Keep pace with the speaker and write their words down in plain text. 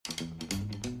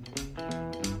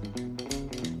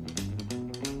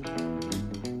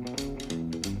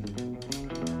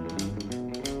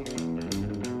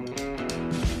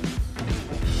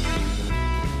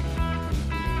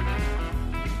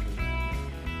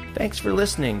Thanks for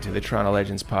listening to the Toronto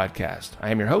Legends podcast. I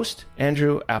am your host,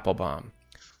 Andrew Applebaum.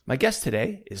 My guest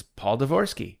today is Paul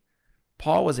Devorski.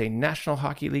 Paul was a National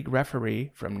Hockey League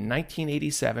referee from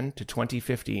 1987 to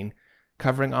 2015,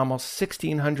 covering almost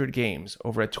 1,600 games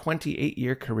over a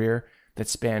 28-year career that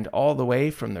spanned all the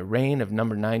way from the reign of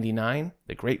number 99,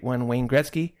 the great one Wayne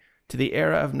Gretzky, to the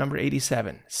era of number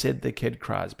 87, Sid the Kid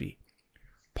Crosby.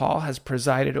 Paul has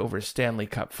presided over Stanley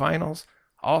Cup finals,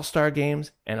 All-Star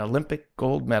games, and Olympic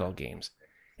gold medal games,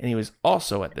 and he was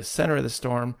also at the center of the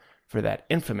storm for that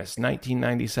infamous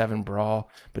 1997 brawl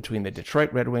between the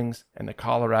Detroit Red Wings and the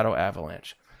Colorado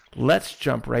Avalanche. Let's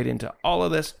jump right into all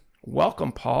of this.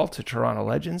 Welcome, Paul, to Toronto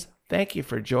Legends. Thank you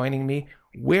for joining me.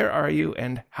 Where are you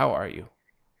and how are you?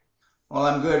 Well,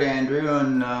 I'm good, Andrew,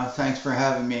 and thanks for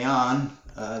having me on.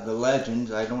 The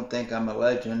Legends, I don't think I'm a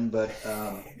legend, but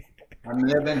I'm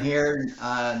living here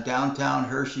in downtown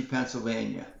Hershey,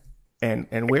 Pennsylvania.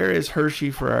 And where is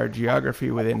Hershey for our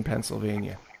geography within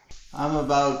Pennsylvania? I'm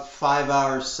about 5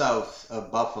 hours south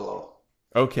of Buffalo.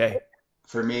 Okay.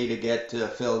 For me to get to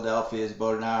Philadelphia is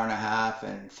about an hour and a half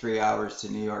and 3 hours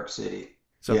to New York City.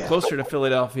 So closer to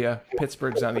Philadelphia,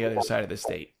 Pittsburgh's on the other side of the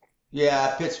state.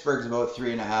 Yeah, Pittsburgh's about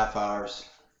 3.5 hours.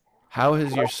 How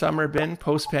has your summer been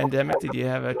post-pandemic? Did you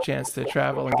have a chance to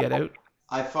travel and get out?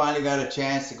 I finally got a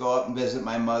chance to go up and visit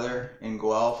my mother in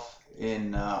Guelph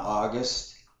in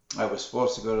August. I was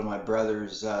supposed to go to my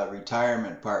brother's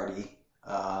retirement party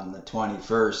on the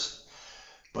 21st,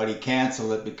 but he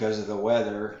canceled it because of the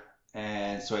weather,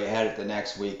 and so he had it the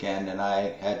next weekend, and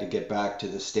I had to get back to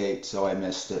the States, so I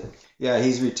missed it. Yeah,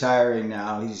 he's retiring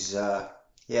now.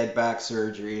 He had back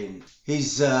surgery, and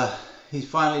he's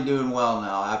finally doing well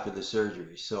now after the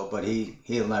surgery. So, but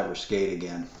he'll never skate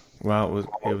again. Well,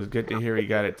 it was good to hear he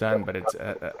got it done, but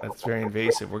it's very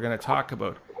invasive. We're going to talk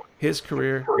about his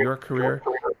career, your career.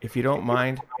 If you don't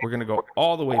mind, we're going to go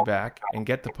all the way back and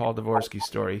get the Paul Devorski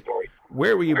story.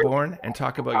 Where were you born, and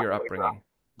talk about your upbringing?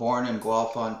 Born in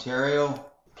Guelph, Ontario.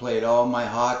 Played all my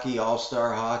hockey,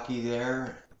 all-star hockey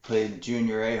there. Played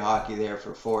junior A hockey there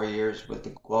for 4 years with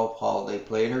the Guelph Holiday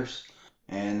Platers.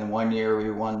 And the 1 year we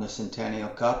won the Centennial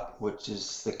Cup, which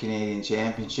is the Canadian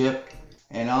Championship.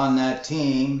 And on that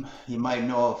team, you might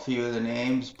know a few of the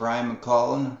names. Brian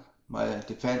McCullen, my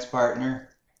defense partner.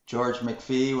 George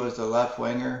McPhee was the left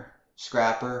winger,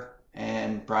 scrapper.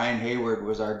 And Brian Hayward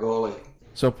was our goalie.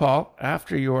 So, Paul,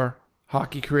 after your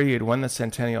hockey career, you had won the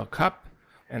Centennial Cup,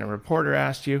 and a reporter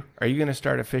asked you, are you going to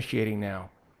start officiating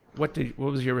now? What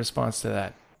was your response to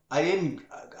that? I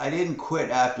didn't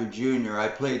quit after junior. I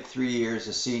played 3 years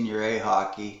of senior A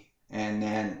hockey, and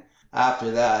then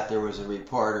after that, there was a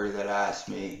reporter that asked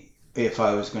me if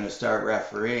I was going to start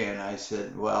refereeing. I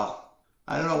said, well,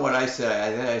 I don't know what I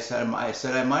said. I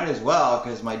said I might as well,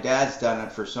 because my dad's done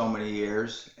it for so many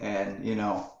years, and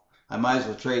I might as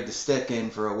well trade the stick in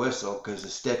for a whistle, because the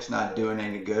stick's not doing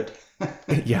any good.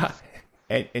 Yeah,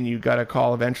 and you got a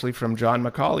call eventually from John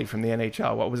McCauley from the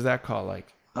NHL. What was that call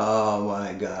like? Oh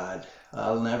my God,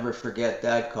 I'll never forget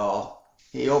that call.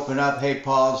 He opened up, hey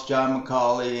Paul, it's John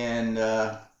McCauley, and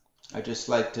I'd just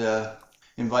like to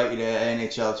invite you to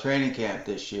NHL training camp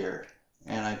this year.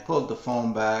 And I pulled the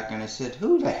phone back and I said,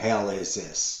 who the hell is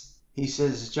this? He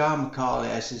says, John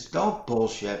McCauley. I says, don't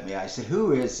bullshit me. I said,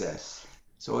 who is this?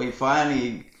 So he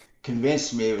finally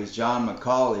convinced me it was John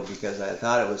McCauley, because I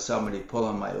thought it was somebody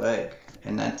pulling my leg.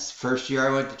 And that's the first year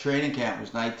I went to training camp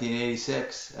was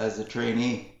 1986 as a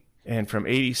trainee. And from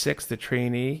 86, the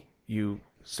trainee, you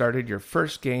started your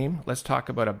first game. Let's talk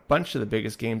about a bunch of the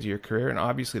biggest games of your career, and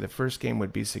obviously the first game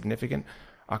would be significant.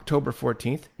 October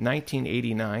 14th,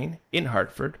 1989, in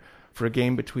Hartford, for a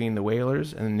game between the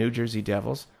Whalers and the New Jersey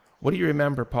Devils. What do you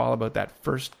remember, Paul, about that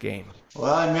first game?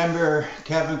 Well, I remember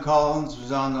Kevin Collins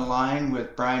was on the line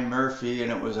with Brian Murphy,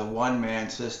 and it was a one-man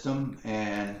system,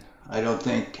 and I don't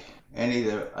think any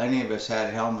of us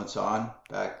had helmets on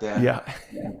back then. Yeah.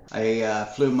 I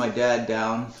flew my dad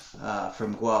down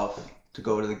from Guelph to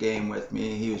go to the game with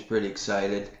me. He was pretty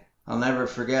excited. I'll never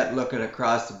forget looking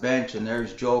across the bench, and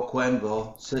there's Joe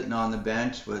Quenneville sitting on the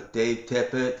bench with Dave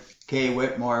Tippett. Kay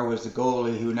Whitmore was the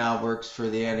goalie, who now works for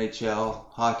the NHL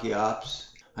Hockey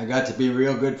Ops. I got to be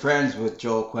real good friends with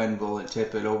Joe Quenneville and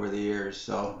Tippett over the years.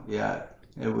 So, yeah,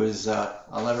 it was,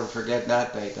 I'll never forget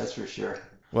that day, that's for sure.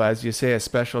 Well, as you say, a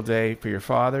special day for your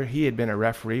father. He had been a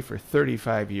referee for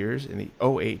 35 years in the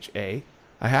OHA.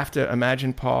 I have to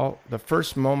imagine, Paul, the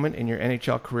first moment in your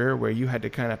NHL career where you had to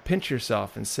kind of pinch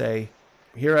yourself and say,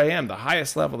 here I am, the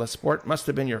highest level of sport, must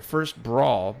have been your first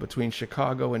brawl between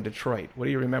Chicago and Detroit. What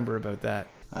do you remember about that?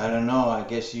 I don't know. I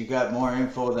guess you got more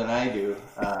info than I do.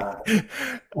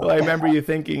 Well, I remember you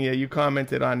thinking, you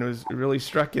commented on, it was it really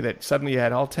struck you that suddenly you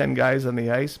had all 10 guys on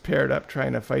the ice paired up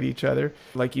trying to fight each other.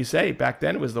 Like you say, back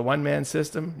then it was the one-man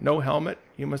system, no helmet.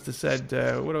 You must have said,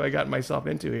 what have I gotten myself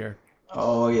into here?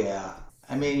 Oh, yeah.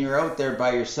 I mean, you're out there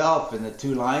by yourself, and the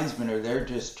two linesmen are there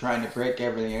just trying to break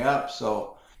everything up.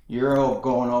 So you're all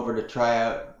going over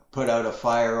to put out a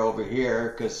fire over here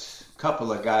because a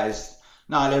couple of guys,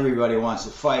 not everybody wants to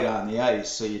fight on the ice.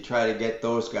 So you try to get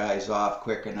those guys off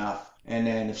quick enough. And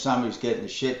then if somebody's getting the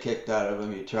shit kicked out of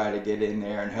him, you try to get in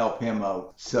there and help him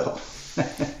out. So,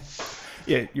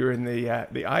 Yeah, you're in the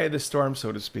eye of the storm,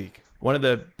 so to speak. One of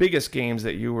the biggest games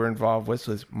that you were involved with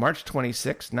was March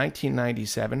 26,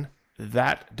 1997,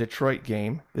 that Detroit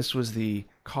game. This was the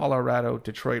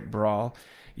Colorado-Detroit brawl.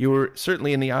 You were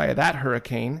certainly in the eye of that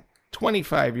hurricane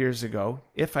 25 years ago.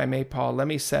 If I may, Paul, let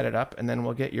me set it up, and then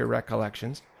we'll get your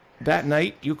recollections. That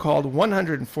night, you called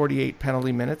 148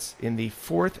 penalty minutes in the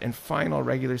fourth and final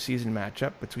regular season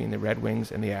matchup between the Red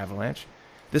Wings and the Avalanche.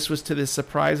 This was to the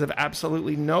surprise of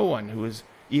absolutely no one who was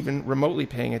even remotely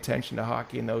paying attention to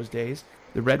hockey in those days.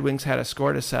 The Red Wings had a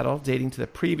score to settle dating to the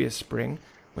previous spring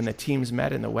when the teams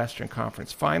met in the Western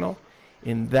Conference Final.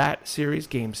 In that series,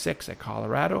 Game 6 at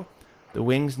Colorado, the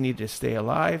Wings needed to stay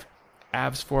alive.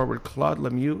 Avs forward Claude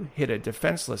Lemieux hit a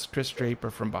defenseless Chris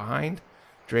Draper from behind.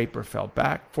 Draper fell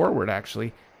forward,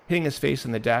 hitting his face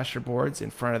on the dasher boards in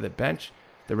front of the bench.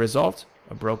 The result,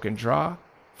 a broken jaw,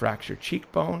 fractured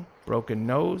cheekbone, broken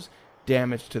nose,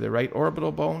 damage to the right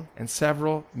orbital bone, and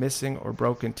several missing or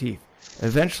broken teeth.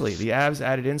 Eventually, the Avs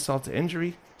added insult to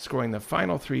injury, scoring the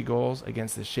final 3 goals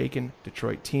against the shaken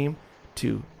Detroit team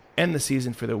to end the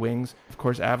season for the Wings. Of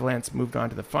course, Avalanche moved on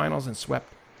to the finals and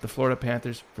swept the Florida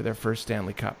Panthers for their first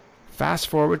Stanley Cup. Fast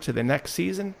forward to the next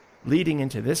season, leading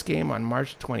into this game on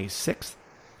March 26th,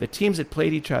 the teams had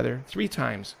played each other 3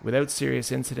 times without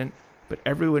serious incident, but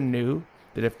everyone knew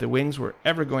that if the Wings were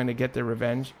ever going to get their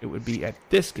revenge, it would be at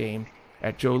this game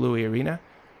at Joe Louis Arena.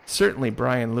 Certainly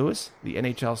Brian Lewis, the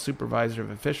NHL supervisor of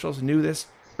officials, knew this.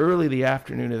 Early the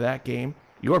afternoon of that game,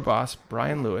 your boss,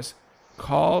 Brian Lewis,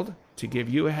 called to give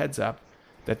you a heads up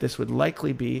that this would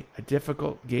likely be a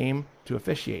difficult game to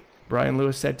officiate. Brian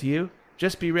Lewis said to you,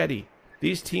 just be ready.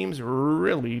 These teams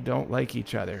really don't like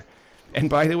each other. And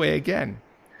by the way, again,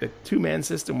 the two-man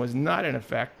system was not in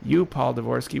effect. You, Paul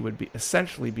Devorski, would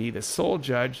essentially be the sole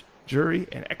judge, jury,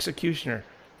 and executioner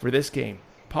for this game.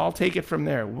 Paul, take it from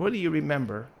there. What do you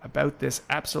remember about this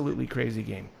absolutely crazy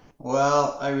game?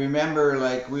 well, I remember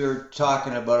like we were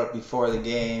talking about it before the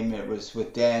game. It was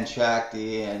with Dan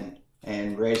Shakti and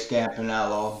Ray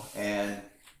Scampanello. And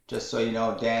just so you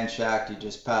know, Dan Shakti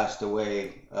just passed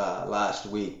away last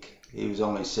week. He was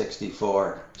only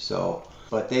 64. So,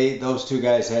 but those two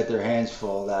guys had their hands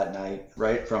full that night,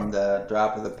 right from the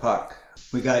drop of the puck.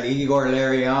 We got Igor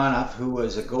Larionov, who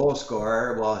was a goal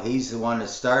scorer. Well, he's the one that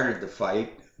started the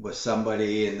fight with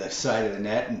somebody in the side of the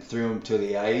net and threw him to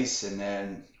the ice, and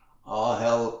then all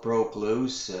hell broke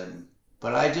loose.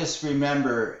 But I just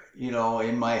remember,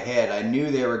 in my head, I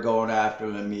knew they were going after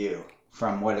Lemieux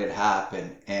from what had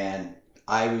happened, and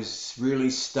I was really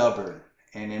stubborn.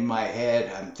 And in my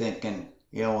head, I'm thinking,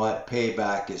 you know what,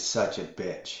 payback is such a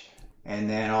bitch. And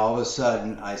then all of a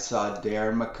sudden, I saw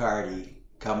Darren McCarty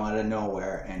come out of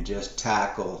nowhere and just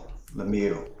tackle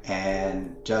Lemieux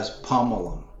and just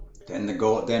pummel him.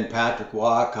 Then Patrick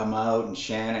Waugh come out, and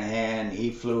Shanahan, he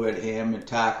flew at him and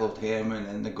tackled him, and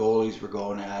then the goalies were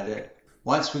going at it.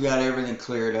 Once we got everything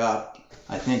cleared up,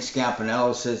 I think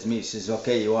Scampanello says to me, he says,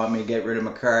 okay, you want me to get rid of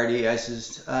McCarty? I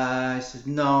says,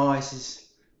 no. I says,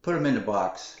 put him in the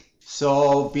box.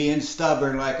 So being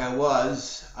stubborn like I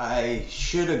was, I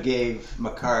should have gave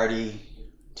McCarty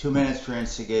 2 minutes for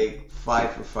instigate,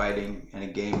 5 for fighting, and a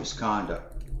game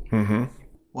misconduct. Mm-hmm.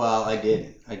 Well, I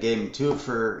didn't. I gave him 2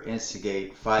 for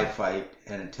instigate, 5 fight,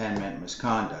 and a 10-minute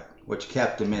misconduct, which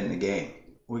kept him in the game.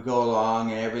 We go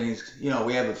along and everything's,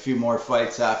 we have a few more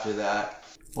fights after that.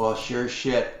 Well, sure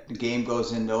shit, the game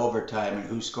goes into overtime, and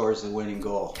who scores the winning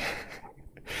goal?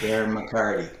 Darren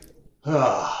McCarty.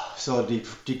 So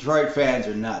Detroit fans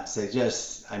are nuts.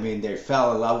 They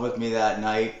fell in love with me that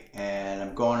night, and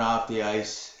I'm going off the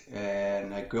ice,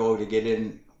 and I go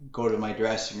to my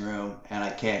dressing room, and I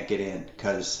can't get in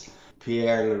because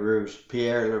Pierre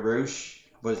LaRouche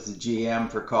was the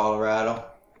GM for Colorado.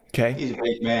 Okay. He's a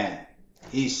big man.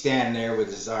 He's standing there with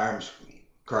his arms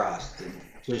crossed and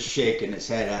just shaking his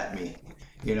head at me,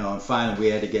 and finally we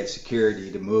had to get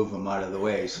security to move him out of the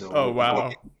way. So, oh,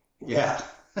 wow. Yeah.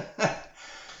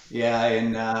 Yeah,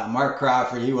 and Mark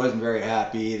Crawford, he wasn't very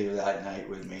happy either that night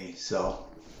with me. So,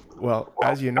 well,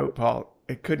 as you know, Paul,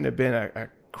 it couldn't have been a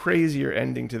crazier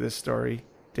ending to this story.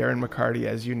 Darren McCarty,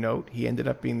 as you note, he ended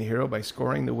up being the hero by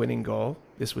scoring the winning goal.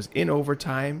 This was in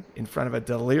overtime in front of a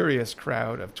delirious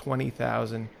crowd of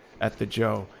 20,000 at the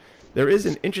Joe. There is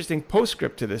an interesting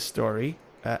postscript to this story.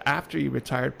 After you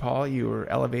retired, Paul, you were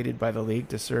elevated by the league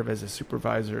to serve as a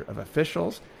supervisor of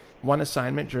officials. One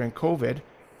assignment during COVID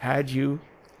had you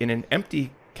in an empty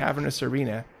cavernous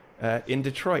arena in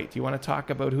Detroit. Do you want to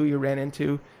talk about who you ran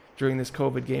into during this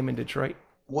COVID game in Detroit?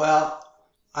 Well,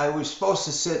 I was supposed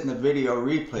to sit in the video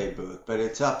replay booth, but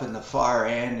it's up in the far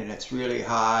end and it's really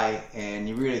high and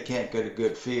you really can't get a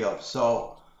good feel.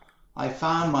 So I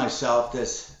found myself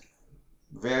this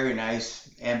very nice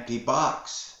empty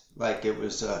box. Like it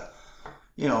was,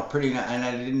 pretty nice, and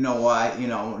I didn't know why,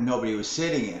 nobody was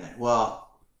sitting in it. Well,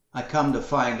 I come to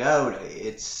find out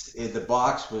the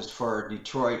box was for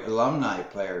Detroit alumni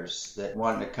players that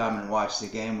wanted to come and watch the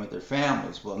game with their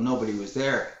families. Well, nobody was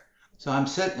there. So I'm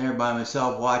sitting there by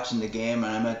myself watching the game,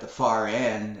 and I'm at the far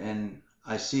end, and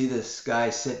I see this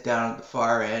guy sit down at the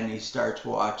far end. He starts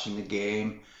watching the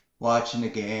game,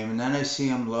 and then I see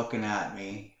him looking at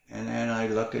me, and then I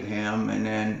look at him, and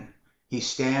then he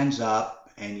stands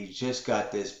up, and he's just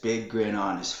got this big grin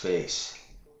on his face,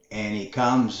 and he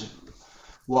comes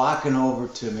walking over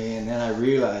to me, and then I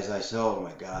realize, I said, oh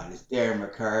my God, it's Darren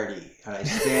McCarty. And I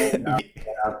stand up, and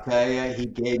I'll tell you, he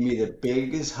gave me the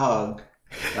biggest hug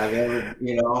I've ever,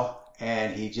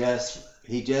 and the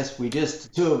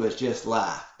two of us just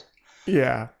laughed.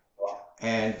 Yeah.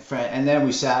 And then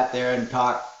we sat there and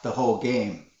talked the whole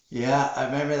game. Yeah, I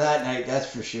remember that night,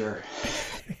 that's for sure.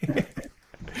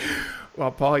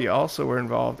 Well, Paul, you also were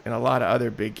involved in a lot of other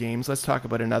big games. Let's talk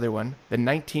about another one, the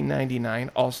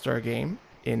 1999 All-Star Game.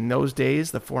 In those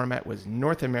days, the format was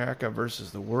North America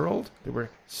versus the world. There were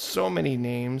so many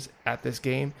names at this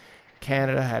game.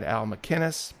 Canada had Al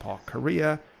McInnes, Paul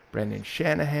Kariya, Brendan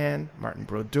Shanahan, Martin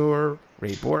Brodeur,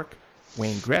 Ray Bourque,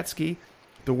 Wayne Gretzky.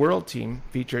 The world team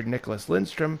featured Nicholas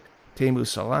Lindstrom, Teemu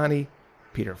Selanne,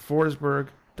 Peter Forsberg,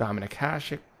 Dominik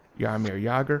Hasek, Jaromir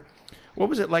Jagr. What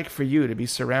was it like for you to be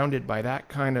surrounded by that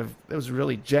was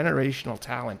really generational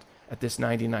talent at this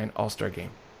 99 All-Star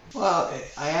Game? Well,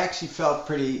 I actually felt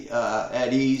pretty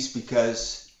at ease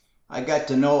because I got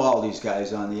to know all these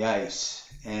guys on the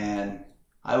ice, and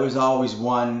I was always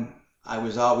talking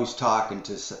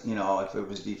to, if it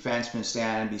was a defenseman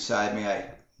standing beside me, I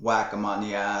whack him on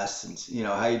the ass and,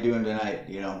 how you doing tonight,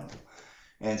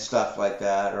 and stuff like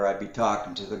that, or I'd be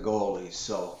talking to the goalies.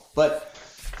 So, but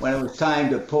when it was time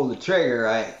to pull the trigger,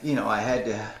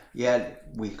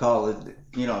 we call it,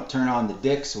 turn on the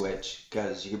dick switch,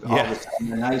 because you're always a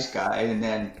nice guy, and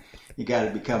then you got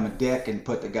to become a dick and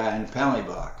put the guy in the penalty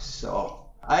box. So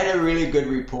I had a really good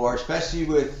rapport, especially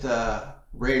with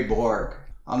Ray Bourque.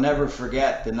 I'll never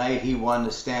forget the night he won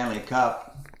the Stanley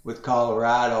Cup with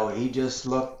Colorado. He just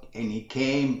looked, and he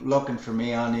came looking for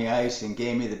me on the ice and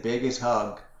gave me the biggest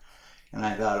hug. And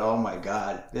I thought, oh my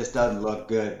God, this doesn't look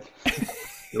good.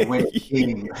 The winning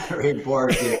team, Ray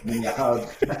Bourque gave me a hug.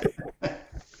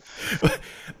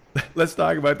 Let's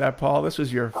talk about that, Paul. This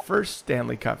was your first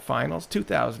Stanley Cup Finals,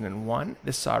 2001.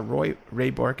 This saw Ray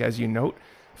Bourque, as you note,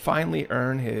 finally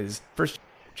earn his first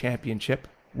championship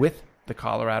with the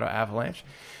Colorado Avalanche.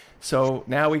 So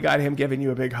now we got him giving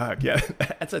you a big hug. Yeah,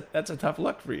 that's a tough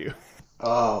look for you.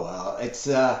 Oh, well, it's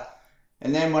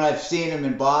and then when I've seen him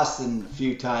in Boston a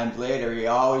few times later, he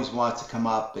always wants to come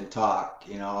up and talk,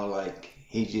 like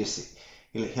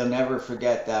he'll never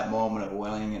forget that moment of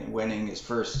winning his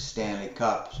first Stanley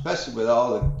Cup, especially with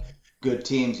all the good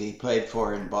teams he played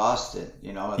for in Boston,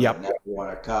 that never won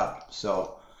a cup.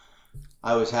 So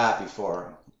I was happy for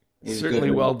him. He's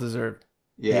certainly well deserved.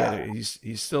 Yeah,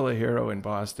 he's still a hero in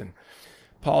Boston.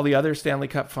 Paul, the other Stanley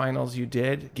Cup Finals you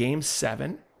did, Game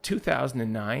 7,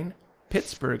 2009,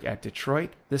 Pittsburgh at Detroit.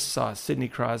 This saw Sidney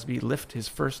Crosby lift his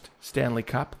first Stanley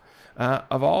Cup.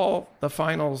 Of all the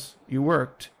finals you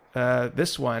worked,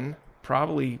 this one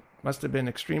probably must have been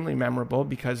extremely memorable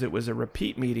because it was a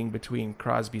repeat meeting between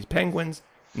Crosby's Penguins,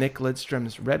 Nick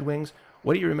Lidstrom's Red Wings.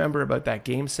 What do you remember about that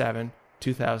Game 7,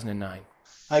 2009?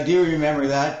 I do remember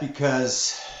that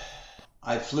because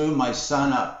I flew my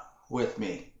son up with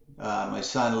me. My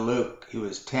son Luke, he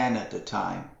was 10 at the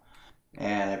time.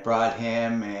 And I brought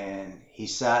him, and he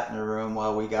sat in the room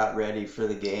while we got ready for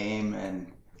the game,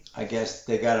 and I guess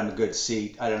they got him a good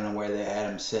seat. I don't know where they had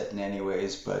him sitting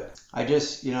anyways, but I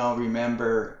just,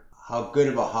 remember how good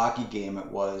of a hockey game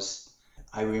it was.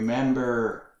 I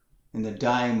remember in the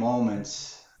dying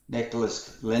moments,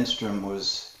 Nicholas Lindstrom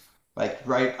was like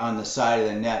right on the side of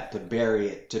the net to bury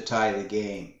it, to tie the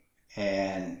game.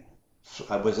 And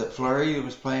was it Fleury who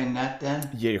was playing net then?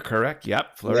 Yeah, you're correct.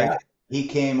 Yep, Fleury. he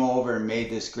came over and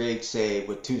made this great save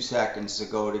with 2 seconds to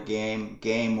go to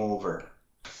game over.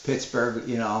 Pittsburgh,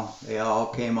 they all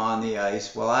came on the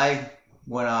ice. Well, I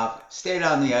went off, stayed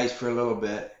on the ice for a little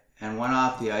bit and went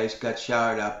off the ice, got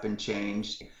showered up and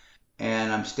changed.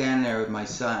 And I'm standing there with my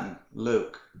son,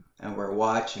 Luke, and we're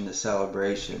watching the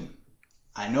celebration.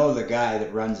 I know the guy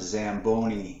that runs the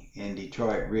Zamboni in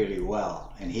Detroit really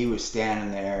well. And he was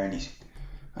standing there and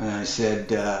I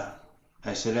said,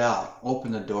 Al,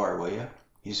 open the door, will you?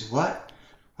 He said, what?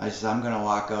 I said, I'm going to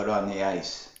walk out on the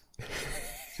ice.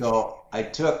 So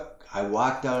I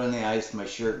walked out on the ice, my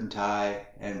shirt and tie,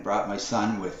 and brought my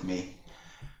son with me.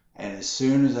 And as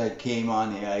soon as I came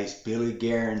on the ice, Billy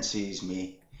Guerin sees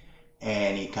me,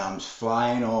 and he comes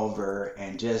flying over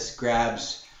and just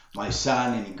grabs my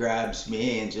son, and he grabs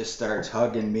me and just starts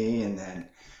hugging me. And then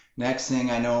next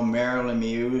thing I know, Merrill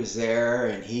Lemieux is there,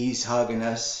 and he's hugging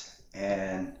us.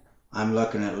 And I'm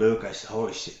looking at Luke. I said,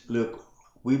 holy shit, Luke,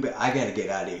 I got to get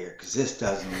out of here because this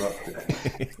doesn't look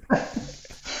good.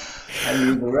 I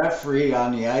mean, the referee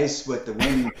on the ice with the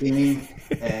winning team,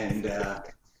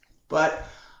 but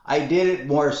I did it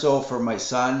more so for my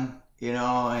son,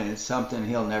 and it's something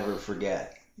he'll never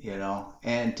forget,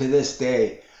 And to this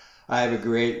day, I have a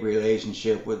great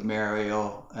relationship with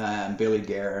Mario and Billy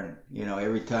Guerin.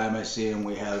 Every time I see him,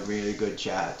 we have really good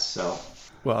chats. So,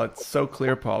 well, it's so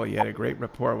clear, Paul. You had a great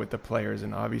rapport with the players,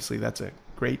 and obviously that's a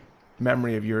great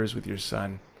memory of yours with your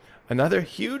son. Another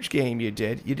huge game you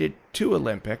did 2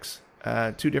 Olympics,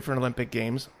 2 different Olympic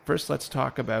games. First, let's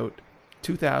talk about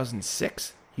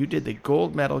 2006. You did the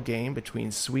gold medal game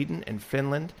between Sweden and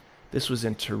Finland. This was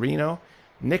in Torino.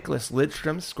 Nicholas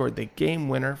Lidström scored the game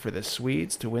winner for the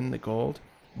Swedes to win the gold.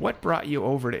 What brought you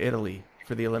over to Italy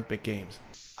for the Olympic Games?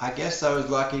 I guess I was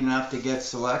lucky enough to get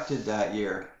selected that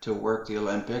year to work the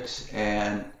Olympics.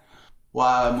 And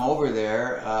while I'm over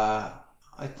there,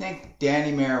 I think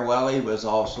Danny Mariuelli was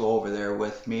also over there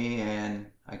with me, and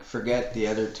I forget the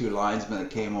other 2 linesmen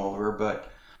that came over,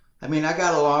 but I mean, I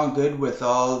got along good with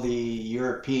all the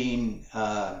European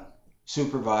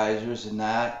supervisors and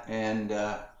that, and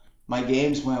my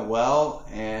games went well,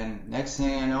 and next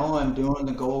thing I know, I'm doing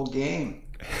the gold game.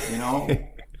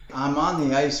 I'm on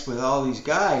the ice with all these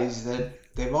guys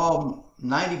that they've all,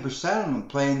 90% of them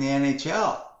playing the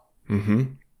NHL. Mm-hmm.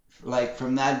 Like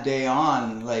from that day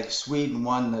on, like Sweden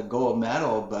won the gold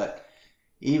medal, but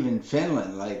even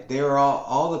Finland, like they were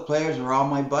all the players were all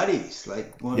my buddies.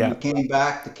 Like when we came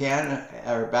back to Canada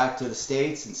or back to the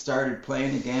States and started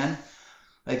playing again,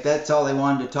 like that's all they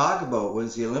wanted to talk about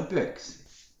was the Olympics.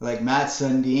 Like Matt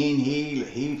Sundin,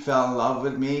 he fell in love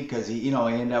with me because he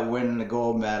ended up winning the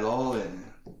gold medal, and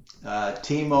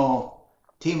Timo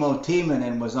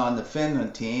Timonen was on the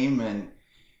Finland team, and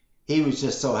he was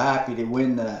just so happy to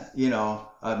win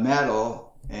a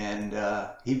medal, and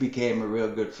he became a real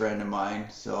good friend of mine.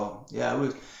 So yeah,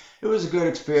 it was a good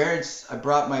experience. I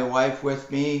brought my wife with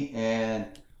me, and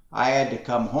I had to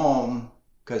come home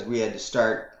because we had to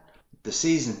start the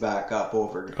season back up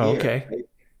over here. Okay. Right?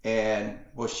 And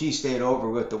well, she stayed over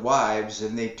with the wives,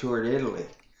 and they toured Italy.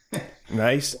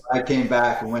 Nice. So I came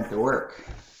back and went to work.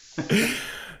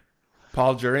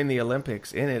 Paul, during the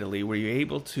Olympics in Italy, were you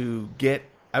able to get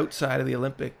outside of the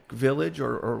Olympic Village,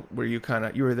 or were you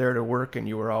you were there to work and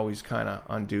you were always kind of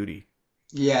on duty?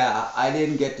 Yeah, I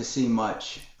didn't get to see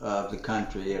much of the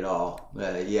country at all.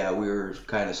 Yeah, we were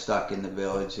kind of stuck in the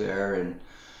village there, and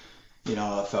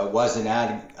if I wasn't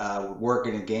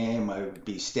working a game, I would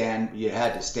be you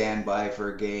had to stand by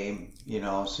for a game,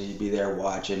 so you'd be there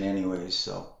watching anyways.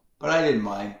 So, but I didn't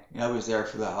mind. I was there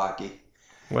for the hockey.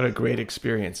 What a great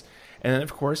experience. And then,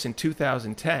 of course, in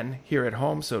 2010, here at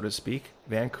home, so to speak,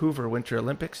 Vancouver Winter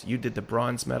Olympics, you did the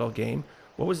bronze medal game.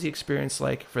 What was the experience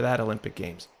like for that Olympic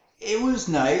Games? It was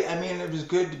nice. I mean, it was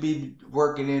good to be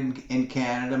working in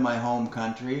Canada, my home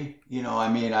country.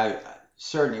 I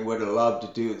certainly would have loved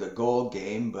to do the gold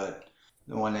game, but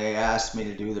when they asked me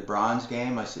to do the bronze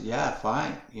game, I said, yeah,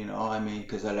 fine.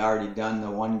 Because I'd already done the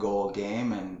 1 gold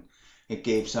game, and it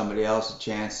gave somebody else a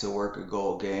chance to work a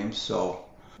gold game. So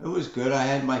it was good. I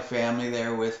had my family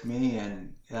there with me,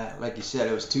 and like you said,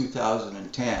 it was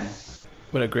 2010.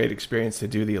 What a great experience to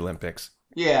do the Olympics.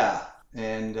 Yeah,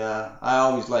 and I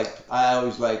always liked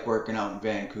working out in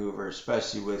Vancouver,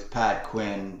 especially with Pat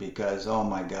Quinn, because oh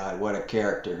my God, what a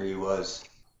character he was.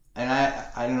 And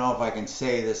I don't know if I can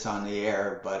say this on the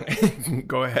air, but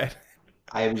go ahead.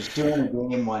 I was doing a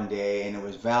game one day, and it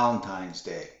was Valentine's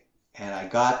Day, and I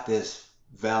got this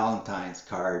Valentine's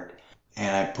card,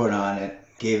 and I put on it,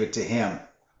 gave it to him.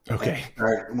 Okay.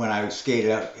 When I was skated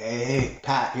up, hey,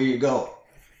 Pat, here you go.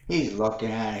 He's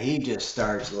looking at it. He just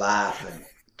starts laughing,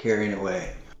 carrying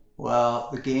away. Well,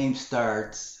 the game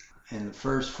starts, and the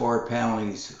first four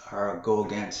penalties are a goal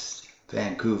against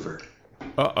Vancouver.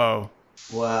 Uh-oh.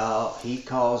 Well, he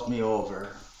calls me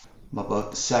over about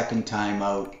the second time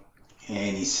out,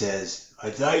 and he says,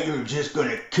 I thought you were just going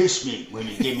to kiss me when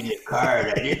you gave me the card.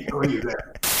 I didn't know you were going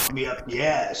to put me up the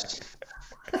ass.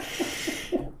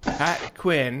 Pat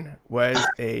Quinn was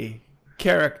a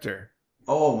character.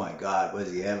 Oh my God,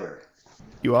 was he ever?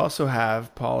 You also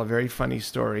have, Paul, a very funny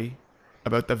story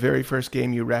about the very first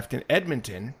game you reffed in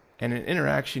Edmonton and an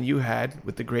interaction you had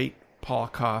with the great Paul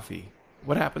Coffey.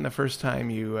 What happened the first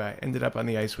time you ended up on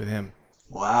the ice with him?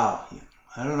 Wow.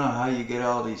 I don't know how you get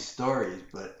all these stories,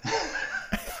 but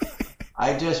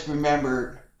I just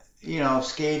remember,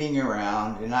 skating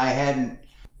around, and I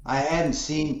hadn't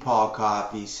seen Paul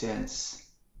Coffey since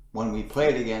when we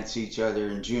played against each other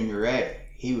in junior A.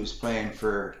 He was playing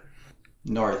for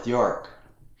North York.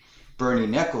 Bernie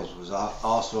Nichols was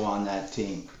also on that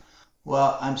team.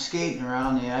 Well, I'm skating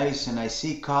around the ice and I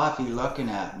see Coffey looking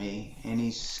at me, and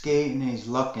he's skating, he's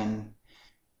looking,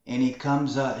 and he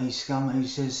comes up, he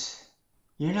says,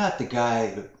 "You're not the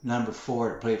guy, number 4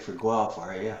 that played for Guelph,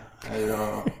 are you?" I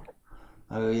go,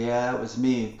 "Yeah, it was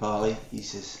me, Paulie." He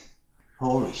says,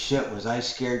 "Holy shit, was I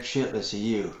scared shitless of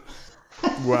you."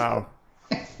 Wow.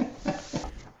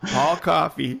 Paul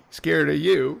Coffey scared of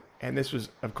you, and this was,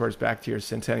 of course, back to your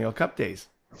Centennial Cup days.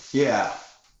 Yeah.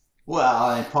 Well,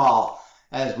 and Paul,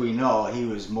 as we know, he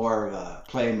was more of a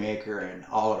playmaker and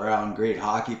all-around great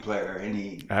hockey player, and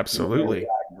he Absolutely never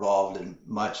got involved in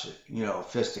much,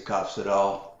 fisticuffs at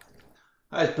all.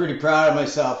 I was pretty proud of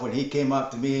myself when he came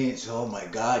up to me and said, "Oh my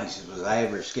God," he said, "was I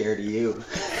ever scared of you?"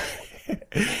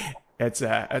 It's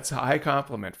a high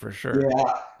compliment for sure.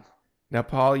 Yeah. Now,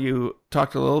 Paul, you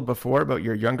talked a little before about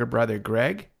your younger brother,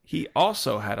 Greg. He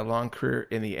also had a long career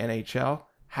in the NHL.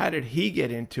 How did he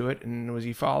get into it, and was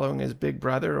he following his big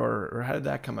brother, or how did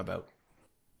that come about?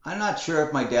 I'm not sure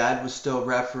if my dad was still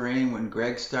refereeing when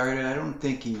Greg started. I don't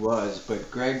think he was, but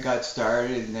Greg got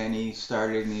started, and then he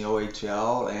started in the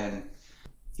OHL, and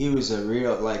he was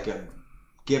a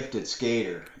gifted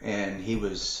skater, and he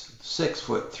was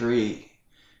 6'3"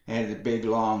 and had a big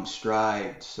long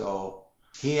stride. So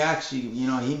he actually,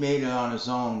 he made it on his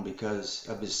own because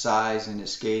of his size and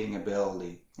his skating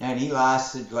ability. And he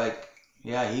lasted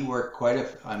he worked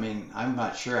I'm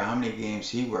not sure how many games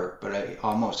he worked, but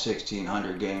almost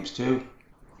 1,600 games too.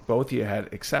 Both of you had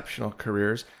exceptional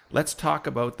careers. Let's talk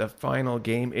about the final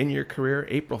game in your career,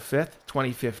 April 5th,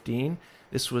 2015.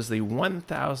 This was the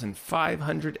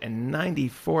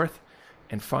 1,594th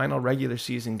and final regular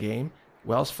season game.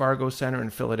 Wells Fargo Center in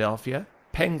Philadelphia.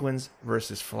 Penguins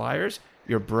versus Flyers.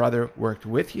 Your brother worked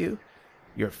with you.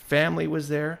 Your family was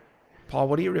there. Paul,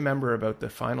 what do you remember about the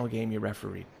final game you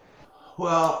refereed?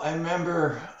 Well, I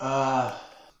remember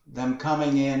them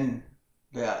coming in,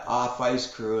 the off-ice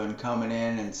crew, and coming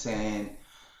in and saying,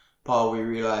 "Paul, we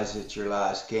realize it's your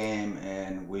last game,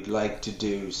 and we'd like to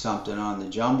do something on the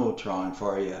Jumbotron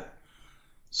for you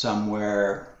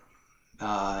somewhere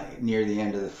near the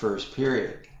end of the first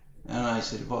period." And I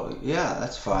said, "Well, yeah,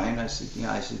 that's fine." I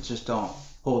said, "Just don't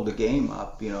hold the game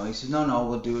up." He said, No,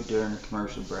 we'll do it during the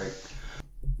commercial break.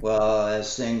 Well,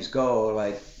 as things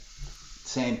go,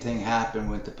 same thing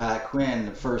happened with the Pat Quinn.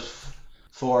 The first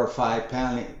 4 or 5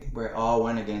 penalties all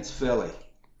went against Philly.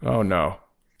 Oh, no.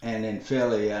 And in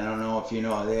Philly, I don't know if you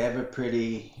know, they have a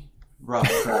pretty rough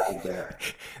crowd there.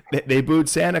 They booed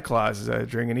Santa Claus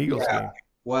during an Eagles game.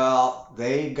 Well,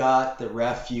 they got the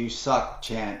 "ref, you suck"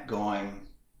 chant going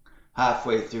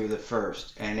halfway through the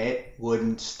first, and it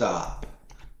wouldn't stop.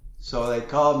 So they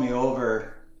called me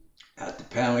over at the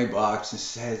penalty box and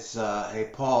says, "Hey,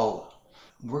 Paul,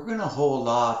 we're going to hold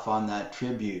off on that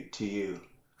tribute to you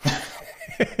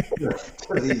till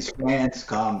these fans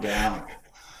calm down."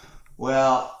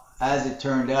 Well, as it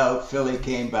turned out, Philly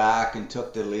came back and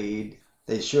took the lead.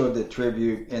 They showed the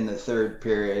tribute in the third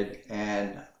period,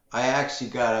 and I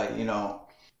actually got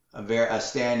a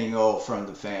standing O from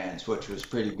the fans, which was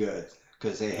pretty good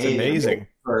because they hated me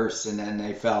first, and then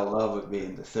they fell in love with me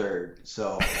in the third.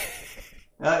 So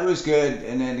that was good.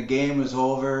 And then the game was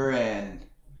over, and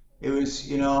it was,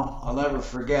 I'll never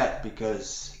forget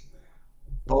because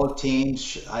both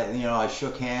teams, I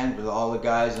shook hands with all the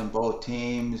guys on both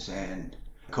teams, and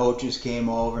coaches came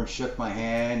over and shook my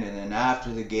hand. And then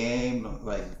after the game,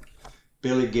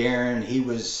 Billy Guerin,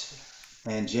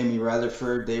 and Jimmy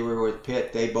Rutherford, they were with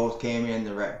Pitt. They both came in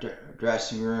the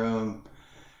dressing room.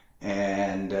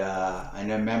 And I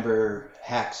remember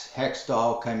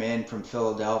Hextall come in from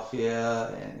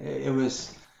Philadelphia, and it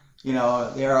was,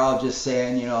 they're all just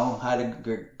saying, had a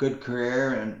good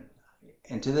career, and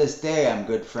And to this day, I'm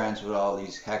good friends with all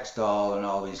these Hextall and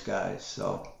all these guys.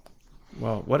 So,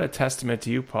 Well, what a testament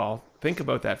to you, Paul. Think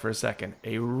about that for a second.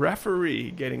 A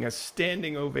referee getting a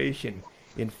standing ovation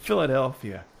in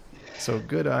Philadelphia. So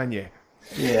good on you.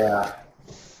 yeah.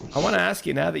 I want to ask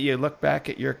you, now that you look back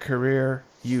at your career,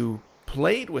 you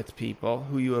played with people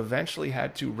who you eventually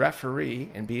had to referee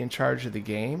and be in charge of the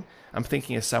game. I'm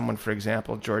thinking of someone, for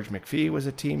example, George McPhee was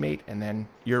a teammate, and then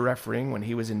you're refereeing when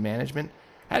he was in management.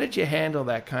 How did you handle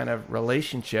that kind of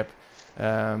relationship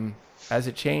as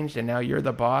it changed, and now you're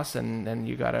the boss, and then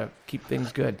you got to keep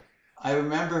things good? I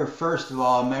remember, first of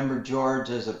all, I remember George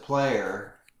as a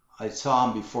player. I saw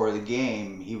him before the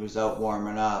game. He was out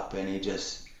warming up, and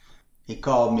he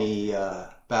called me,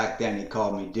 back then he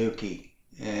called me Dookie.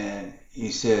 And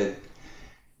he said,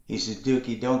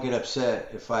 Dookie, don't get upset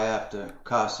if I have to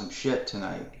cause some shit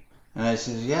tonight. And I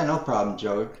said, yeah, no problem,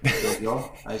 Joe.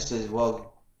 I said,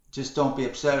 well, just don't be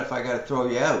upset if I got to throw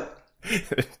you out.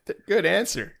 Good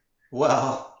answer.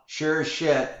 Well, sure as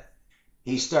shit,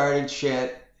 he started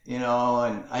shit, and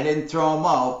I didn't throw him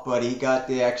out, but he got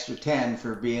the extra 10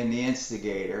 for being the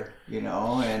instigator,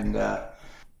 and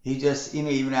he just,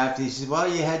 even after he said,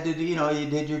 well, you had to do, you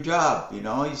did your job,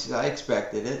 he said, I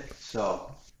expected it.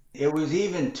 So it was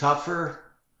even tougher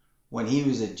when he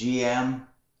was a GM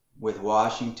with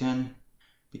Washington,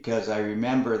 because I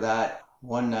remember that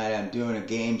one night I'm doing a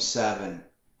game 7,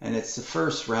 and it's the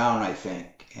first round, I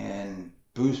think, and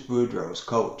Bruce Boudreau's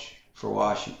coach for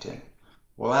Washington.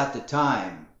 Well, at the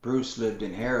time, Bruce lived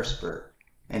in Harrisburg,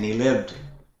 and he lived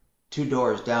 2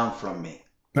 doors down from me.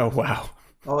 Oh, wow.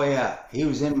 Oh, yeah. He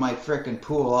was in my frickin'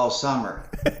 pool all summer.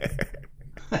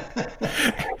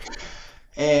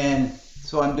 And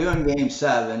so I'm doing game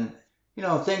 7.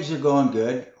 Things are going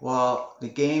good. Well, the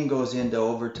game goes into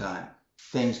overtime.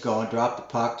 Things going, drop the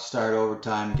puck, start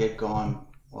overtime, get going.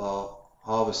 Well,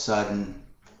 all of a sudden,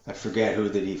 I forget who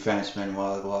the defenseman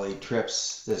was. Well, he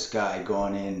trips this guy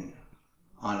going in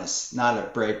on not a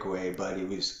breakaway, but he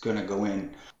was going to go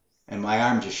in. And my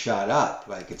arm just shot up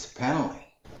like it's a penalty.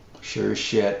 Sure as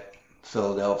shit,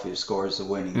 Philadelphia scores the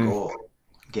winning goal.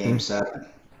 Game 7.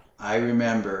 I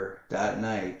remember that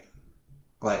night,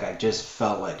 like I just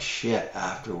felt like shit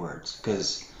afterwards,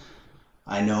 because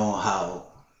I know how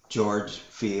George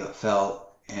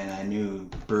felt, and I knew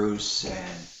Bruce,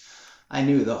 and I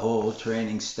knew the whole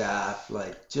training staff,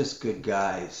 like just good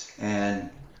guys.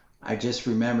 And I just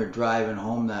remember driving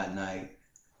home that night,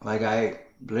 like I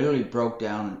literally broke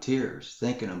down in tears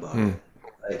thinking about it.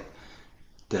 Like,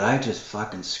 did I just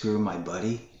fucking screw my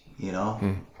buddy,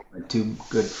 my 2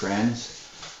 good friends?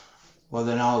 Well,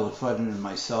 then all of a sudden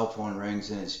my cell phone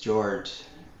rings and it's George.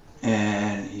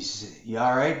 And he says, you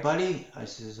all right, buddy? I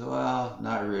says, well,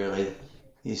 not really.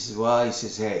 He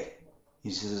says, hey.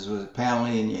 He says, it was a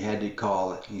penalty and you had to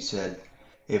call it. He said,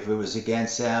 if it was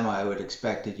against them, I would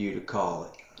expected you to call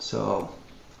it. So,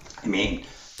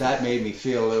 that made me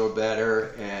feel a little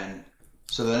better. And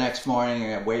so the next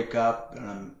morning I wake up and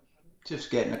I'm just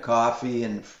getting a coffee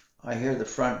and I hear the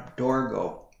front door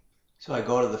go. So I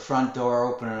go to the front door,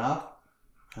 open it up,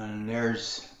 and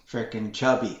there's frickin'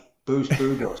 Chubby, Bruce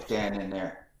Boudreau standing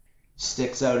there.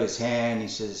 Sticks out his hand, he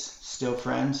says, still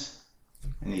friends?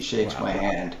 And he shakes my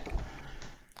hand.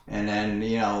 And then,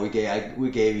 we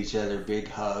gave each other a big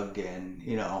hug, and,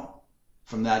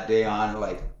 from that day on,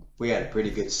 like, we had a pretty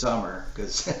good summer,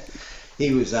 because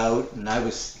he was out,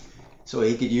 and so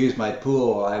he could use my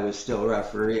pool while I was still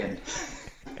refereeing.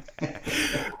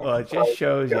 Well, it just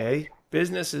shows you, eh?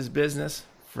 Business is business.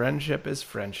 Friendship is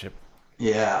friendship.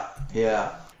 Yeah.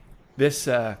 This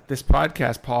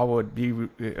podcast, Paul, would be,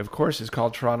 of course, is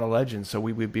called Toronto Legends, so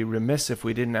we would be remiss if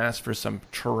we didn't ask for some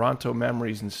Toronto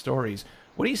memories and stories.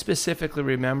 What do you specifically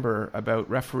remember about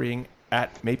refereeing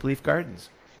at Maple Leaf Gardens?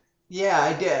 Yeah,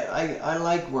 I did. I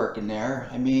liked working there.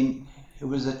 It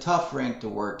was a tough rink to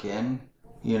work in,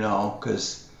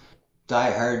 because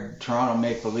diehard Toronto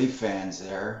Maple Leaf fans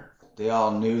there, they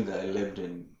all knew that I lived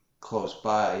close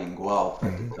by in Guelph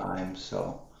at the time,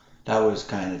 so that was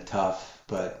kind of tough,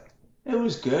 but it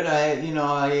was good. I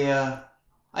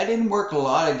didn't work a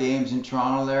lot of games in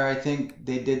Toronto there. I think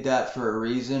they did that for a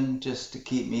reason, just to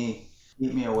keep me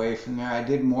away from there. I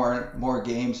did more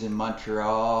games in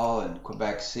Montreal and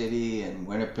Quebec City and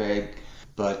Winnipeg,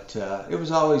 but it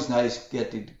was always nice to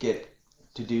get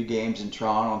to do games in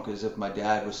Toronto, because if my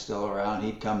dad was still around,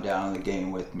 he'd come down to the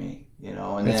game with me,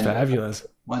 And That's then fabulous.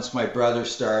 once my brother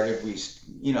started, we,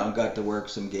 got to work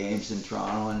some games in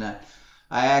Toronto, and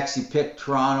I actually picked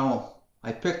Toronto.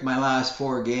 I picked my last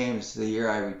 4 games the year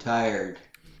I retired.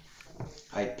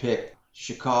 I picked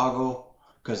Chicago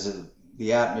because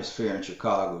the atmosphere in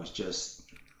Chicago was just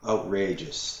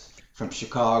outrageous. from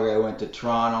Chicago, I went to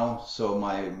Toronto so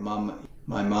my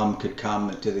mom could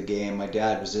come to the game. My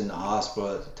dad was in the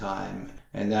hospital at the time.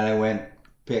 And then I went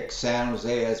pick San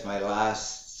Jose as my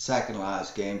second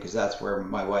last game because that's where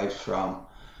my wife's from.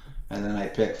 And then I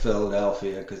picked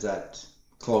Philadelphia because that's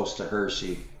close to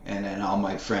Hershey. And then all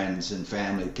my friends and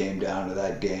family came down to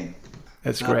that game.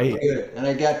 That's great. Good. And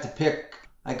I got to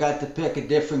pick a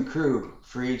different crew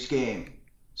for each game.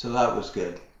 So that was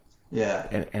good. Yeah.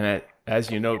 And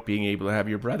as you note, being able to have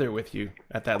your brother with you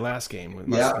at that last game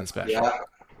must have been special. Yeah.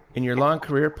 In your long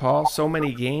career, Paul, so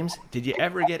many games, did you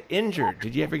ever get injured?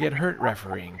 Did you ever get hurt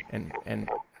refereeing? And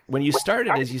when you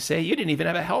started, as you say, you didn't even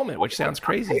have a helmet, which sounds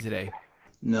crazy today.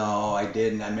 No, I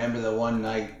didn't. I remember the one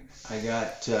night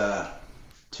I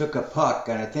took a puck,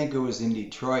 and I think it was in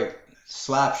Detroit,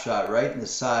 slap shot right in the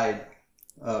side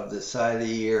of the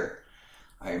ear.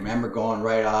 I remember going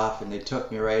right off, and they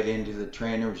took me right into the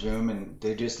trainer's room, and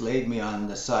they just laid me on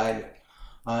the side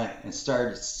and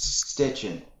started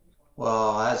stitching.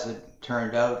 Well, as it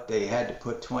turned out, they had to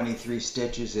put 23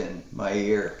 stitches in my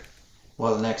ear.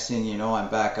 Well, the next thing you know, I'm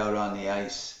back out on the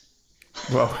ice.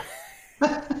 Well,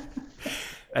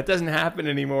 that doesn't happen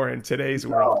anymore in today's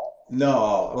world.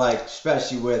 No, like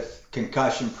especially with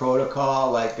concussion protocol,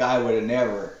 like I would have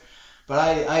never. But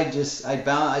I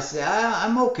said,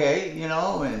 I'm okay, and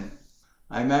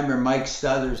I remember Mike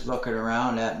Stothers looking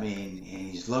around at me,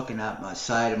 and he's looking at my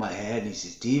side of my head, and he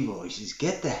says, Devo, he says,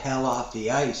 get the hell off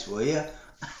the ice, will you?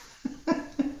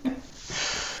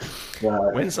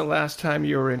 When's the last time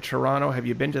you were in Toronto? Have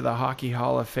you been to the Hockey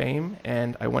Hall of Fame?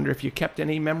 And I wonder if you kept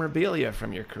any memorabilia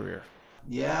from your career.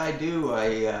 Yeah, I do.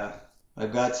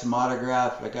 I've got some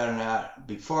autograph.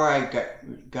 Before I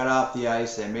got off the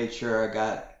ice, I made sure I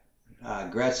got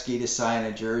Gretzky to sign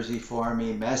a jersey for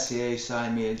me. Messier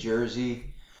signed me a jersey.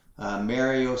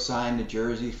 Mario signed a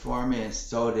jersey for me, and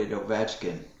so did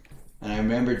Ovechkin. And I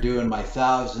remember doing my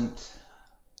 1,000th,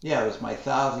 it was my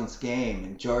 1,000th game,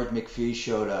 and George McPhee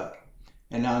showed up.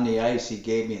 And on the ice, he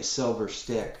gave me a silver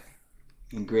stick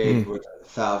engraved with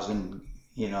 1,000,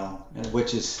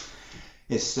 which is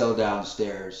still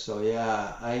downstairs. So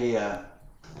yeah,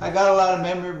 I got a lot of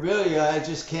memorabilia. I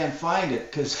just can't find it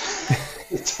because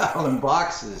it's all in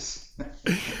boxes.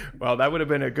 Well, that would have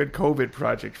been a good COVID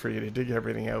project for you to dig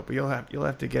everything out, but you'll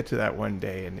have to get to that one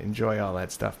day and enjoy all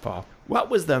that stuff, Paul. What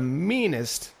was the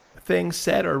meanest thing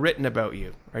said or written about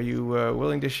you? Are you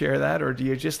willing to share that, or do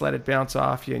you just let it bounce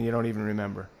off you and you don't even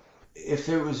remember? If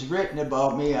it was written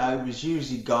about me, I was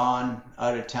usually gone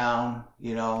out of town,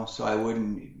 so I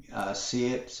wouldn't see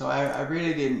it. So I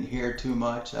really didn't hear too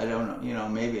much. I don't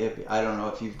know, I don't know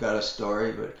if you've got a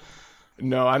story, but.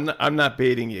 No, I'm not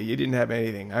baiting you. You didn't have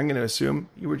anything. I'm going to assume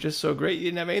you were just so great you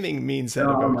didn't have anything mean said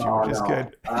about you, which is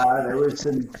good. There were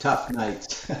some tough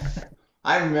nights.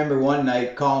 I remember one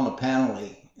night calling a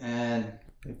penalty, and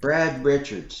Brad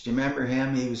Richards, do you remember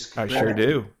him? I sure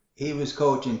do. He was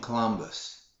coaching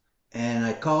Columbus, and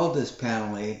I called this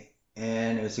penalty,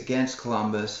 and it was against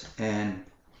Columbus, and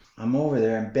I'm over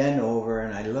there and bend over,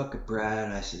 and I look at Brad,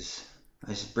 and I says,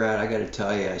 Brad, I got to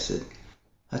tell you, I said,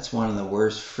 that's one of the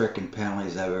worst frickin'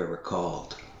 penalties I've ever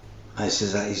called. He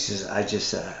says,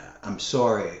 I'm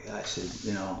sorry. I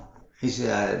said, he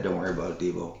said, don't worry about it,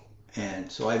 Devo. And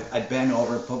so I bent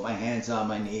over and put my hands on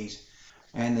my knees.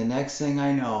 And the next thing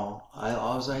I know,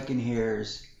 all I can hear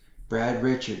is Brad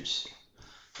Richards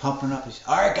pumping up. He's,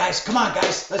 all right, guys, come on,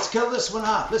 guys. Let's kill this one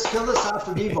off. Let's kill this off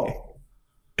for Devo.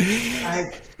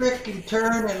 I frickin'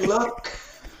 turn and look.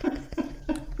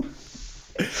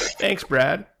 Thanks,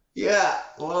 Brad. Yeah,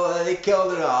 well, they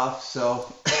killed it off.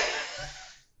 So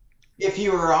if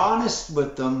you were honest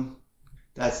with them,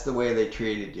 that's the way they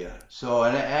treated you. So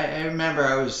and I remember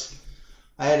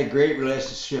I had a great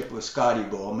relationship with Scotty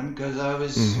Bowman because I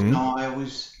was, I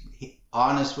was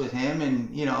honest with him,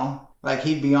 and like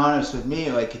he'd be honest with me.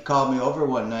 Like he called me over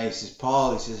one night. He says,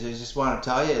 Paul, he says, I just want to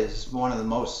tell you, this is one of the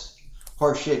most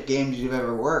horseshit games you've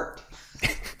ever worked.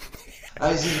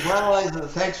 I said, well,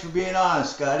 thanks for being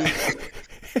honest, Scotty.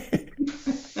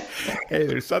 Hey,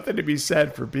 there's something to be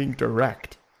said for being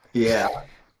direct. Yeah.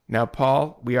 Now,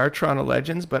 Paul, we are Toronto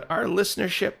legends, but our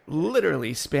listenership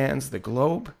literally spans the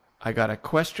globe. I got a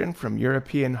question from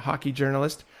European hockey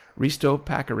journalist Risto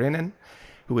Pakarinen,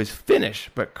 who is Finnish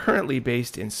but currently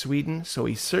based in Sweden, so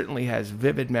he certainly has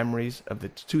vivid memories of the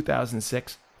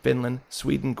 2006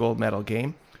 Finland-Sweden gold medal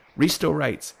game. Risto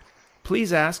writes,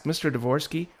 please ask Mr.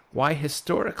 Devorski why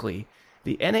historically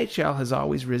the NHL has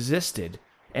always resisted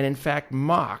and in fact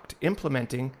mocked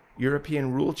implementing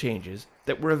European rule changes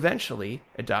that were eventually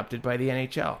adopted by the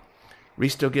NHL.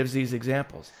 Risto gives these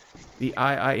examples. The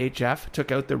IIHF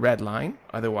took out the red line,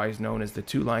 otherwise known as the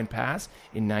two-line pass,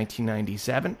 in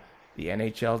 1997. The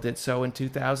NHL did so in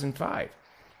 2005.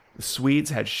 The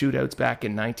Swedes had shootouts back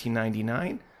in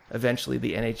 1999. Eventually,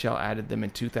 the NHL added them in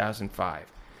 2005.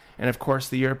 And of course,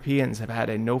 the Europeans have had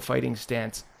a no-fighting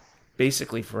stance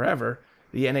basically forever.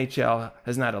 The NHL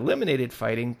has not eliminated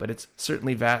fighting, but it's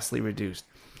certainly vastly reduced.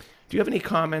 Do you have any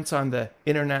comments on the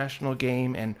international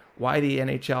game and why the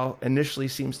NHL initially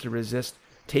seems to resist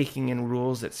taking in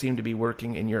rules that seem to be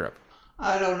working in Europe?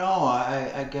 I don't know.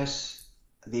 I guess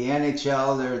the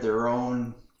NHL, they're their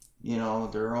own,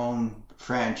 their own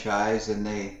franchise, and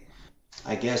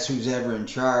I guess who's ever in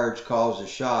charge calls the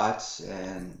shots.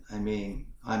 And I mean,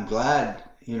 I'm glad,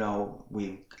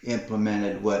 we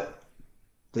implemented what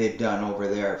they've done over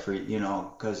there for,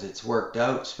 because it's worked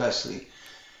out, especially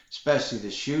the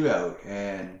shootout.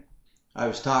 And I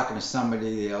was talking to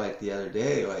somebody like the other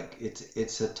day, like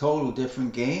it's a total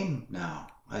different game now.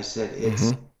 I said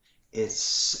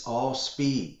it's all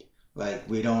speed. Like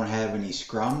we don't have any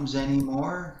scrums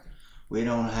anymore. We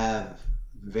don't have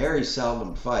very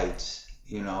seldom fights.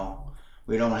 We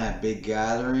don't have big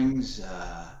gatherings.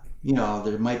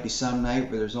 There might be some night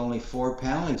where there's only 4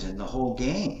 penalties in the whole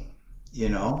game.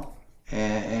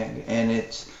 And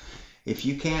it's, if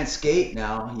you can't skate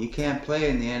now, you can't play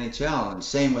in the NHL. And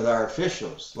same with our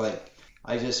officials. Like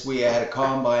we had a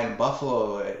combine in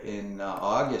Buffalo in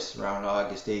August, around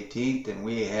August 18th, and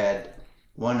we had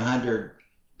 100.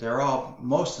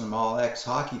 Most of them all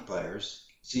ex-hockey players.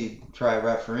 Try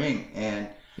refereeing, and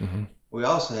we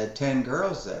also had 10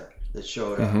 girls there that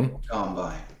showed up at the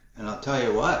combine. And I'll tell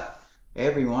you what,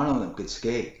 every one of them could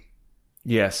skate.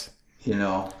 Yes.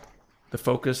 The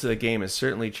focus of the game has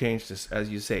certainly changed, as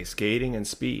you say, skating and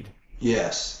speed.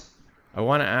 Yes. I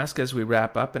want to ask as we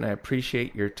wrap up, and I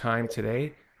appreciate your time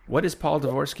today, what is Paul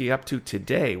Devorski up to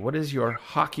today? What is your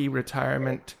hockey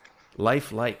retirement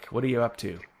life like? What are you up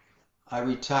to? I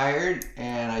retired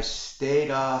and I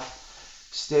stayed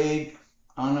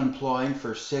unemployed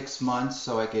for 6 months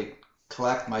so I could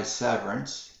collect my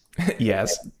severance.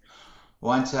 Yes.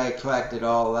 Once I collected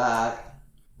all that,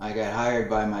 I got hired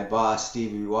by my boss,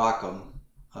 Stevie Wacom,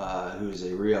 who's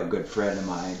a real good friend of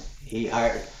mine. He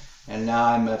hired, and now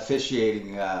I'm an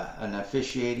officiating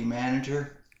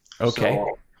manager. Okay.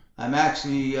 So I'm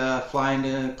actually flying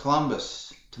to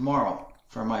Columbus tomorrow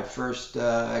for my first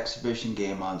exhibition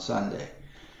game on Sunday.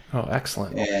 Oh,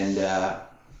 excellent. And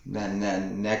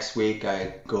then next week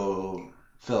I go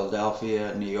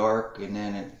Philadelphia, New York, and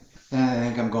then I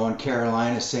think I'm going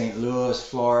Carolina, St. Louis,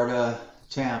 Florida,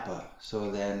 Tampa. So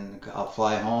then I'll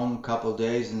fly home a couple of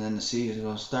days, and then the season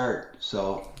will start.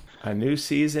 So a new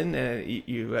season.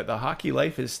 The hockey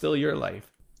life is still your life.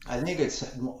 I think it's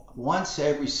once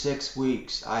every 6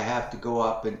 weeks I have to go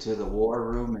up into the war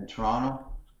room in Toronto.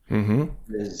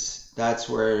 Because that's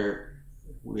where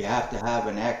we have to have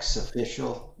an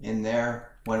ex-official in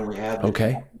there when we have the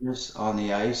players on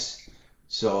the ice.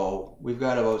 So we've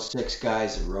got about 6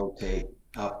 guys that rotate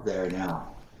up there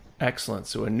now. Excellent.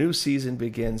 So a new season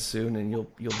begins soon, and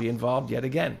you'll be involved yet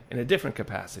again in a different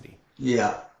capacity.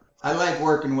 Yeah. I like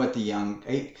working with the young.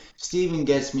 Steven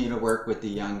gets me to work with the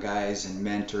young guys and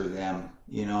mentor them,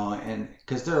 and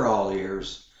because they're all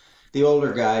ears. The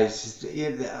older guys,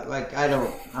 like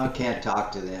I can't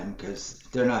talk to them because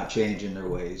they're not changing their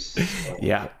ways. So.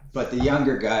 Yeah. But the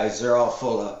younger guys, they're all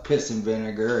full of piss and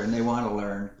vinegar, and they want to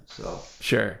learn. So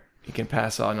sure, you can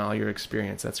pass on all your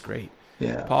experience. That's great.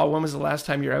 Yeah. Paul, when was the last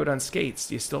time you're out on skates?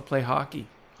 Do you still play hockey?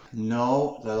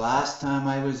 No, the last time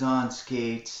I was on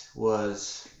skates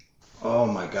was, oh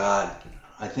my God,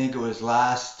 I think it was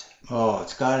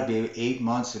it's got to be 8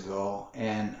 months ago,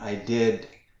 and I did.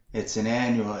 It's an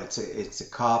annual. It's a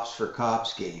Cops for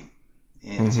Cops game,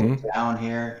 and it's down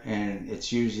here, and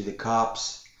it's usually the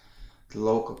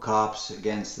local cops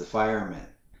against the firemen.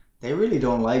 They really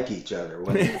don't like each other.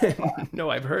 No,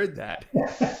 I've heard that.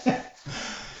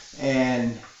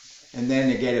 And then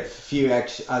they get a few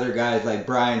other guys like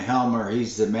Brian Helmer.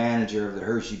 He's the manager of the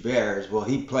Hershey Bears. Well,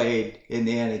 he played in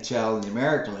the NHL and the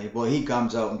American League. Well, he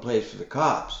comes out and plays for the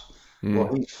Cops.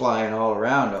 Well, he's flying all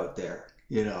around out there,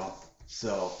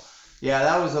 So, yeah,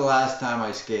 that was the last time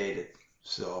I skated.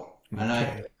 So,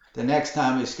 and the next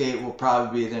time I skate will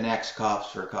probably be the next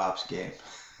Cops for Cops game.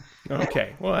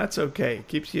 Okay, well, that's okay.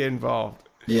 Keeps you involved.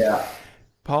 Yeah.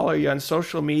 Paul, are you on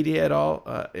social media at all?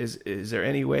 Is there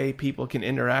any way people can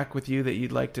interact with you that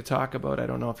you'd like to talk about? I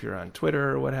don't know if you're on Twitter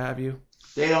or what have you.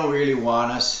 They don't really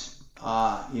want us.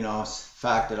 The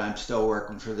fact that I'm still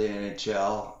working for the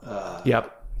NHL.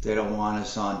 Yep. They don't want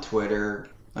us on Twitter.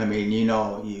 I mean,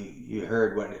 you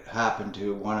heard what happened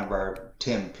to one of our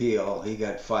Tim Peel. He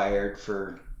got fired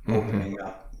for opening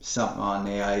up something on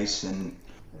the ice,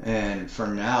 and for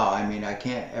now, I mean, I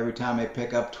can't. Every time I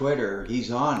pick up Twitter,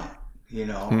 he's on it.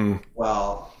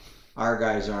 Well, our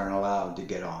guys aren't allowed to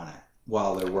get on it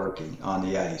while they're working on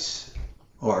the ice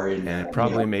or in. And it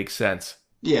probably makes sense.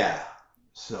 Yeah.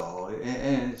 So,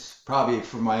 and it's probably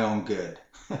for my own good.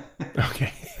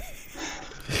 Okay.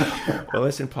 Well,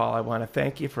 listen, Paul, I want to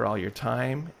thank you for all your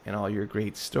time and all your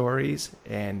great stories.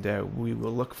 And we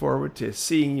will look forward to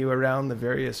seeing you around the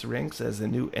various rinks as the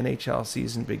new NHL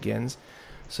season begins.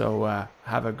 So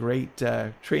have a great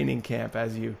training camp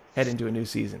as you head into a new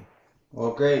season.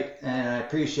 Well, great. And I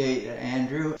appreciate it,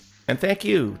 Andrew. And thank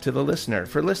you to the listener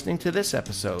for listening to this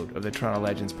episode of the Toronto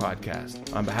Legends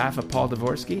podcast. On behalf of Paul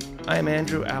Devorski, I am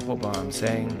Andrew Applebaum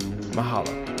saying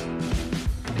mahalo.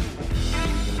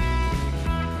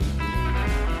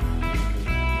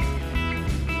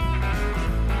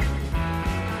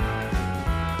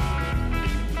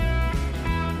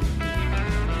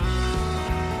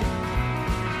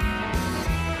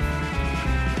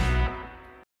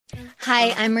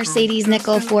 Hi, I'm Mercedes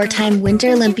Nichol, four-time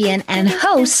Winter Olympian and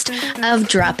host of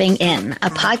Dropping In, a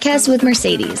podcast with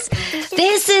Mercedes.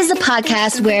 This is a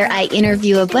podcast where I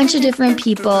interview a bunch of different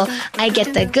people. I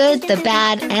get the good, the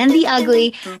bad, and the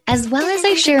ugly, as well as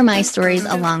I share my stories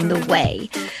along the way.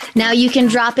 Now you can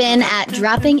drop in at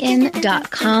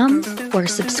droppingin.com or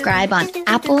subscribe on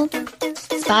Apple,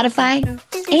 Spotify,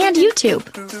 and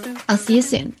YouTube. I'll see you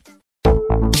soon.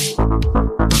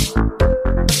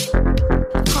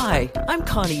 Hi, I'm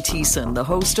Connie Thiessen, the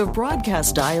host of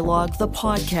Broadcast Dialogue, the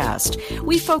podcast.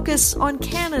 We focus on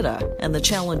Canada and the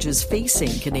challenges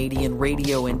facing Canadian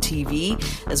radio and TV,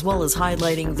 as well as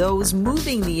highlighting those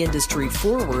moving the industry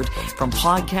forward from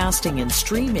podcasting and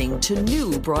streaming to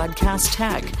new broadcast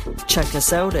tech. Check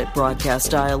us out at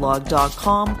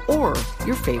broadcastdialogue.com or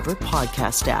your favorite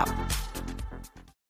podcast app.